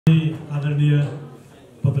आदरणीय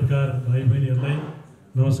पत्रकार भाइ बहिनीहरूलाई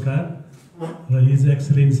नमस्कार र His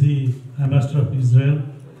Excellency Ambassador of Israel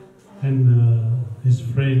and his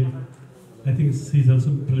friend, I think she's also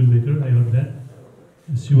a filmmaker, I heard that.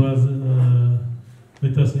 She was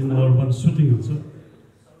with us in our one shooting also.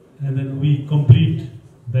 And then we complete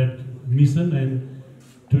that mission, and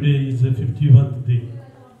today is the 51st day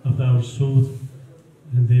of our show,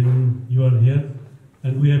 and then you are here.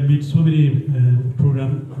 And we have made so many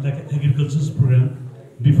programs, like agriculture's program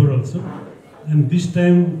before also. And this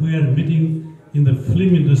time we are meeting in the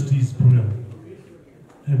film industry's program.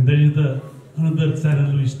 And that is the another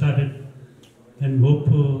channel we started. And hope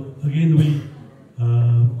again we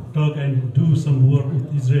talk and do some work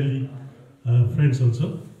with Israeli friends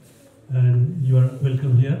also. And you are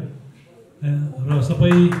welcome here. र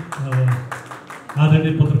सबै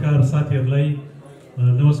आदरणीय पत्रकार साथीहरूलाई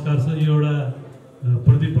नमस्कार छ। यो एउटा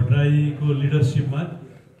प्रदीप भट्टराईको लिडरशिपमा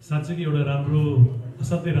साँच्चै एउटा राम्रो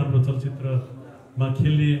असाध्यै राम्रो चलचित्रमा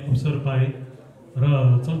खेल्ने अवसर पाएँ र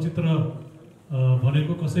चलचित्र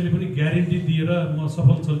भनेको कसैले पनि ग्यारेन्टी दिएर म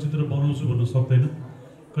सफल चलचित्र बनाउँछु भन्न सक्दैन।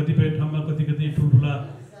 कतिपय ठाउँमा कति ठुल्ठुला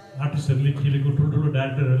आर्टिस्टहरूले खेलेको ठुल्ठुलो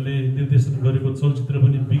डाइरेक्टरहरूले निर्देशन गरेको चलचित्र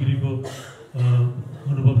पनि बिग्रेको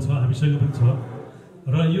अनुभव छ, हामीसँग पनि छ।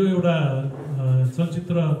 र यो एउटा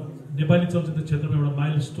चलचित्र नेपाली चलचित्र क्षेत्रमा एउटा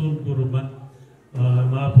माइलस्टोनको रूपमा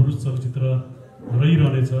महापुरुष चलचित्र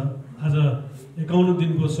रहिरहनेछ। आज 51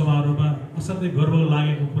 दिनको समारोहमा असाध्यै गर्व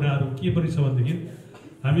लागेको कुराहरू के पनि छ भनेदेखि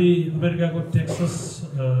हामी अमेरिकाको टेक्सस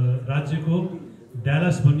राज्यको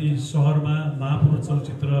ड्यालस भन्ने सहरमा महापुरुष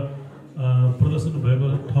चलचित्र प्रदर्शन भएको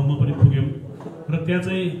ठाउँमा पनि पुग्यौँ र त्यहाँ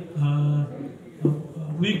चाहिँ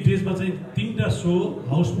विक डेजमा चाहिँ 3टा सो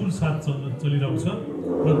हाउसफुल साथ चलिरहेको छ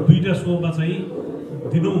र 2टा सोमा चाहिँ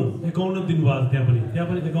दिनौँ 51 दिन भयो। त्यहाँ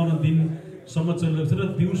पनि 51 दिनसम्म चलिरहेको छ र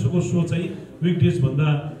दिउँसोको सो चाहिँ विक डेजभन्दा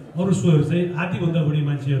अरू सोहरू चाहिँ आधीभन्दा बढी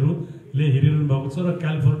मान्छेहरूले हेरिरहनु भएको छ। र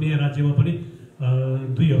क्यालिफोर्निया राज्यमा पनि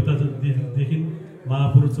 2 हप्तादेखि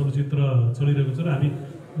महापुरुष चलचित्र चलिरहेको छ र हामी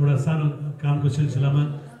एउटा सानो कामको सिलसिलामा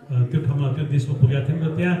त्यो ठाउँमा त्यो देशमा पुगेका थियौँ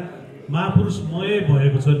र त्यहाँ महापुरुषमय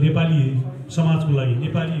भएको छ नेपाली समाजको लागि,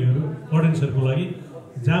 नेपालीहरू अडियन्सहरूको लागि।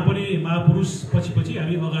 जहाँ पनि महापुरुष पछि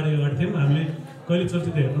हामी अगाडि थियौँ। हामीले कहिले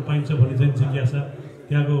चलचित्र हेर्न पाइन्छ भन्ने चाहिँ जिज्ञासा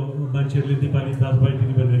त्यहाँको मान्छेहरूले, नेपाली दाजुभाइ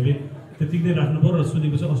दिदीबहिनीहरूले त्यतिकै नै राख्नुभयो र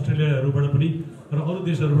सुनेको छ अस्ट्रेलियाहरूबाट पनि र अरू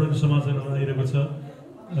देशहरूबाट पनि समाचारहरू आइरहेको छ।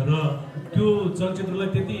 र त्यो चलचित्रलाई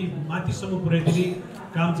त्यति माथिसम्म पुर्याइदिने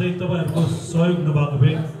काम चाहिँ तपाईँहरूको सहयोग नभएको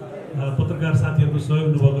भए, पत्रकार साथीहरूको सहयोग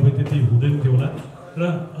नभएको भए त्यति हुँदैन थियो होला। र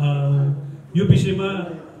यो विषयमा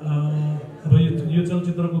अब यो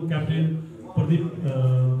चलचित्रको क्याप्टेन प्रदीप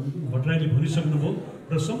भट्टराईले भनिसक्नुभयो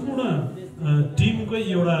र सम्पूर्ण टिमकै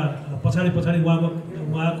एउटा पछाडि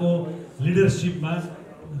उहाँको लिडरसिपमा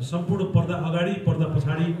सम्पूर्ण पर्दा अगाडि पर्दा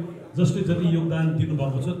पछाडि जसले जति योगदान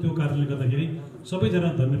दिनुभएको छ त्यो कारणले गर्दाखेरि सबैजना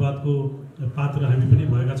धन्यवादको पात्र हामी पनि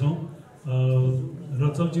भएका छौँ। र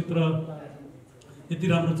चलचित्र यति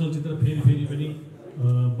राम्रो चलचित्र फेरि पनि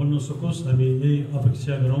बन्न सकोस् हामी यही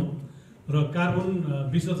अपेक्षा गरौँ। र कार्बन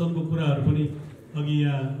विसर्जनको कुराहरू पनि अघि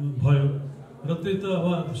यहाँ भयो र त्यो त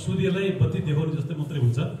अब सूर्यलाई बत्ती देखाउने जस्तै मात्रै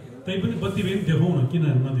हुन्छ, तै पनि बत्ती पनि देखाउँ न, किन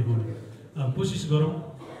नदेखाउने, कोसिस गरौँ।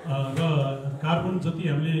 र कार्बन जति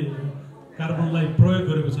हामीले कार्बनलाई प्रयोग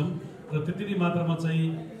गरेको छौँ र त्यति नै मात्रामा चाहिँ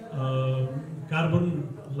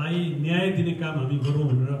कार्बनलाई न्याय दिने काम हामी गरौँ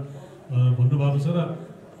भनेर भन्नुभएको छ। र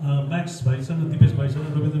म्याक्स भाइसँग, दिपेश भाइसँग,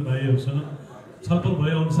 रविन्द्र भाइहरूसँग छलफल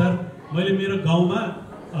भए अनुसार मैले मेरो गाउँमा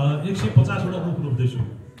 150वटा रुख रोप्दैछु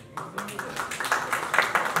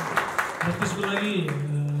र त्यसको लागि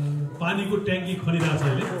पानीको ट्याङ्की खनिरहेको छ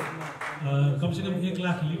अहिले। कमसेकम 1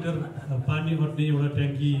 लाख लिटर पानी अट्ने एउटा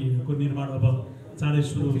ट्याङ्कीको निर्माण अब चाँडै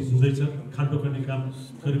सुरु हुँदैछ। खाल्डो खन्ने काम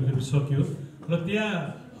करिब सकियो र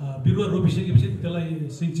त्यहाँ बिरुवा रोपिसकेपछि त्यसलाई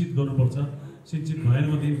सिंचित गर्नुपर्छ। सिंचित भएन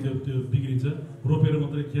भनेदेखि त्यो बिग्रिन्छ, रोपेर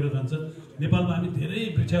मात्रै खेर जान्छ। नेपालमा हामी धेरै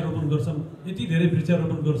वृक्षारोपण गर्छौँ, यति धेरै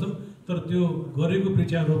वृक्षारोपण गर्छौँ, तर त्यो गरेको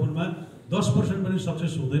वृक्षारोपणमा 10% पनि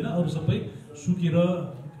सक्सेस हुँदैन। अरू सबै सुकेर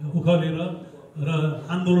उखलेर र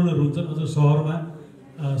आन्दोलनहरू हुन्छन्। अझ सहरमा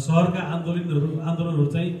सहरका आन्दोलनहरू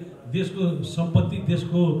चाहिँ देशको सम्पत्ति,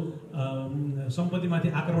 देशको सम्पत्तिमाथि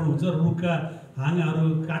आक्रमण हुन्छ। रुखका हाँगाहरू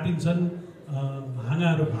काटिन्छन्,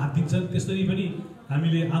 हाँगाहरू भाँचिन्छन्। त्यसरी पनि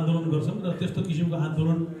हामीले आन्दोलन गर्छौँ र त्यस्तो किसिमको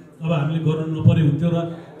आन्दोलन अब हामीले गर्नु नपर्ने हुन्थ्यो। र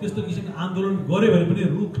त्यस्तो किसिमको आन्दोलन गऱ्यो भने पनि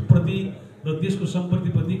रुखप्रति र देशको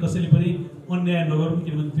सम्पत्तिप्रति कसैले पनि अन्याय नगरौँ,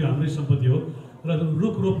 किनभने त्यो हाम्रै सम्पत्ति हो। र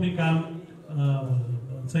रुख रोप्ने काम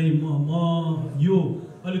चाहिँ म यो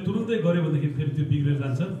अहिले तुरुन्तै गऱ्यो भनेदेखि फेरि त्यो बिग्रेर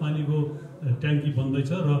जान्छ। पानीको ट्याङ्की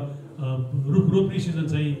बन्दैछ र रुख रोप्ने सिजन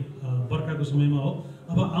चाहिँ बर्खाको समयमा हो।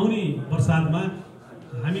 अब आउने बर्सातमा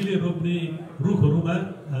हामीले रोप्ने रुखहरूमा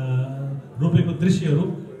रोपेको दृश्यहरू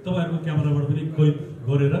तपाईहरुको क्यामेराबाट पनि कैद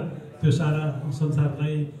गरेर त्यो सारा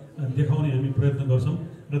संसारलाई देखाउने हामी प्रयत्न गर्छौं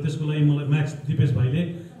र त्यसको लागि मलाई म्याक्स दिपेश भाइले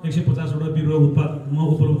 150 वटा बिरुवा उत्पादन म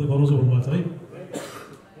उपलब्ध गराउँछु भन्नुभएको छ है।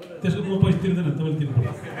 त्यसको म पैसा तिर्दैन, तपाईले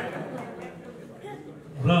तिर्नुपर्छ।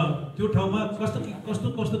 र त्यो ठाउँमा कस्तो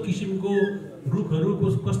कस्तो किसिमको रुखहरू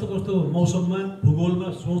कस्तो मौसममा भूगोलमा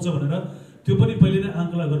सोच्छ भनेर त्यो पनि पहिले नै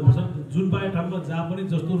आंकलन गर्नुपर्छ। जुन पाए ठाउँमा जहाँ पनि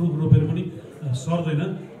जस्तो रुख रोपेर पनि सर्दैन,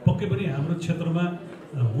 पक्कै पनि हाम्रो क्षेत्रमा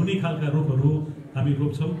हुने खालका रुखहरू हामी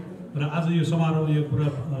रोप्छौं र आज यो समारोह यो कुरा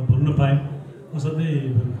भन्न पाए असाध्यै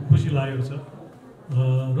खुसी लागेको छ।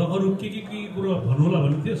 र अरु के कुरा भन्नु होला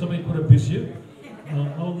भन्ने थियो, सबै कुरा बिर्सियो।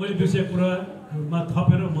 अब मैले बिर्सेको कुरामा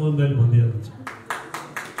थपेर मदन दाइले भनिदिनुहुन्छ।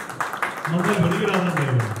 मदन दाइले भनेको राजा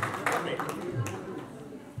दाइले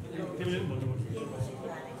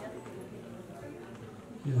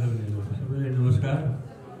Namaskar.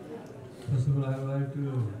 First of all, I would like to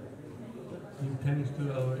give thanks to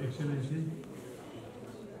our Excellency,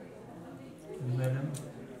 Madam.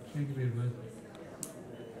 Thank you very much.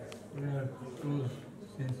 We are close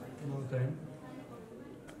since a long time,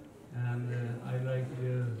 and I like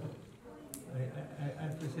I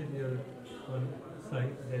appreciate your one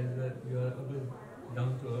side, that you are always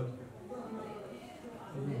down to earth,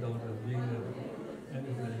 being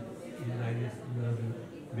like this, you are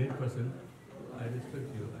a great person. I respect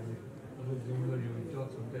you. I always remember you talk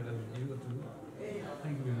sometimes. I will give you too.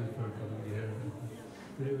 Thank you very much for coming here.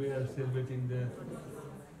 Today we are celebrating the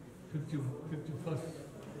 51st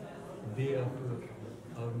day of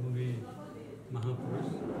our movie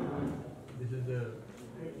Mahapurush. This is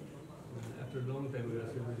after a long time we are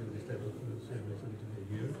celebrating this type of celebration today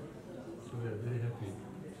here. So we are very happy.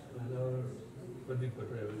 And our Pradeep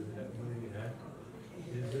Acharya is wearing a hat.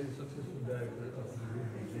 He is a very successful director of movies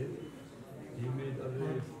these days. He made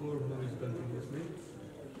already 4 movies continuously.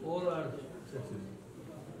 All are success.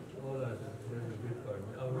 All are success. There is a great part.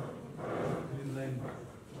 Our film line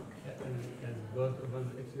has got one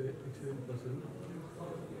excellent person,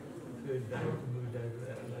 excellent director, movie director,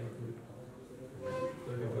 like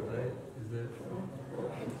Pradeep Acharya is a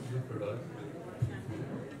good product.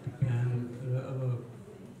 And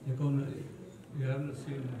you haven't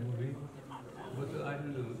seen the movie, but I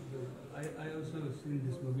don't know. I also seen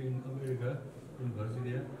this movie in America, in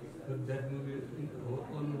Virginia, but that movie all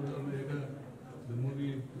over America, the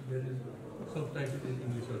movie there is subtitled in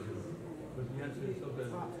English also. But we have to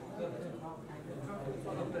subtitle.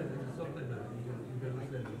 Subtitle. You can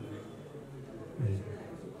understand the movie. Yes.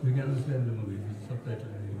 We can understand the movie. It's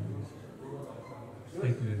subtitled in English.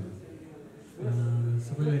 Thank you very much.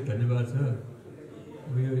 सबैलाई धन्यवाद छ।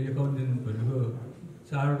 अब यो 51 दिन भनेको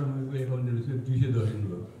 4वटा मुभीको 51 दिन चाहिँ 210 दिन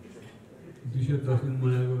भयो। 210 दिन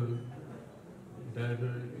मनाएको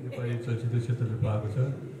डाइरेक्टर नेपाली चलचित्र क्षेत्रले पाएको छ।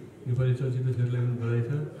 नेपाली चलचित्र क्षेत्रलाई पनि बधाई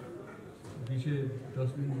छ। 210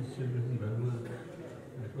 दिन सेलिब्रेसन भएकोमा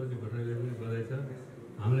प्रदीप भट्टराईलाई पनि बधाई छ।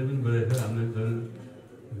 हामीलाई पनि बधाई छ। हामीले झन्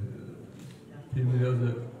फिल्मले अझ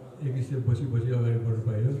 21 बसी अगाडि बढ्नु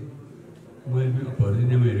पायो। मैले पनि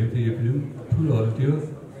भर्जिनियामा हेरेको थिएँ यो फिल्म, ठुलो हल थियो,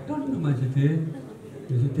 टन्न मान्छे थिए।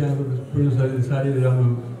 त्यसपछि त्यहाँको प्रोड्युसरले साह्रै राम्रो,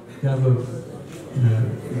 त्यहाँको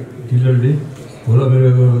डिलरले होल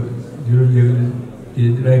अमेरिकाको डिलर लेभल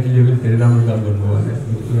राइट लेभल धेरै राम्रो काम गर्नुभयो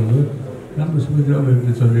भने राम्रो सुविधा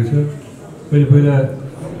अमेरिका चलेको छ। पहिला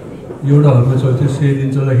एउटा हलमा चल्थ्यो, 100 दिन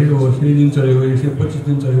चल्दाखेरि 100 दिन चलेको 125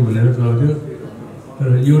 दिन चल्यो भनेर चलाउँथ्यो, तर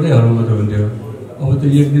एउटै हलमा मात्र हुन्थ्यो। अब त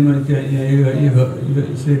एक दिनमा यहाँ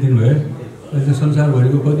 100 दिन भयो। अहिले त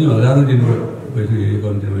संसारभरिको कति हजारौँ दिन भइसक्यो यो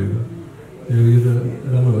कम्ती भएको। यो त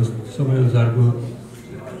राम्रो होस्, समयअनुसारको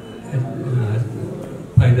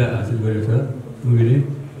फाइदा हासिल गरेको छ मुभीले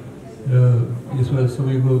र यसमा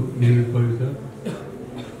सबैको मेहनत परेको छ।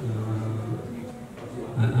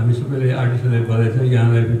 हामी सबैले आर्टिस्टहरूलाई बधाई छ।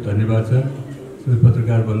 यहाँलाई पनि धन्यवाद छ। सबै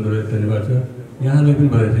पत्रकार बन्धुहरूलाई धन्यवाद छ। यहाँलाई पनि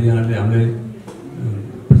बधाई छ। यहाँले हामीलाई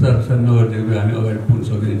प्रचार प्रसार नगरिदिएको भए हामी अगाडि पुग्न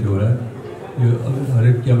सकिन्थ्यो होला। यो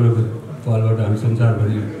हरेक क्यामेराको पालबाट हामी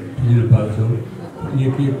संसारभरि लिन पाएको छौँ।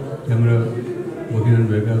 एक क्यामेरा बोकिरहनु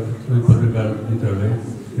भएका सबै पत्रकार मित्रहरूलाई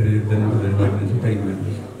धेरै धन्यवाद दिन्छु। Thank you very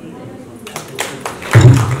much.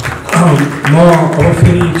 म अब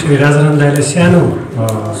फेरि श्री राजाराम दाइले सानो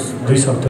 2 शब्द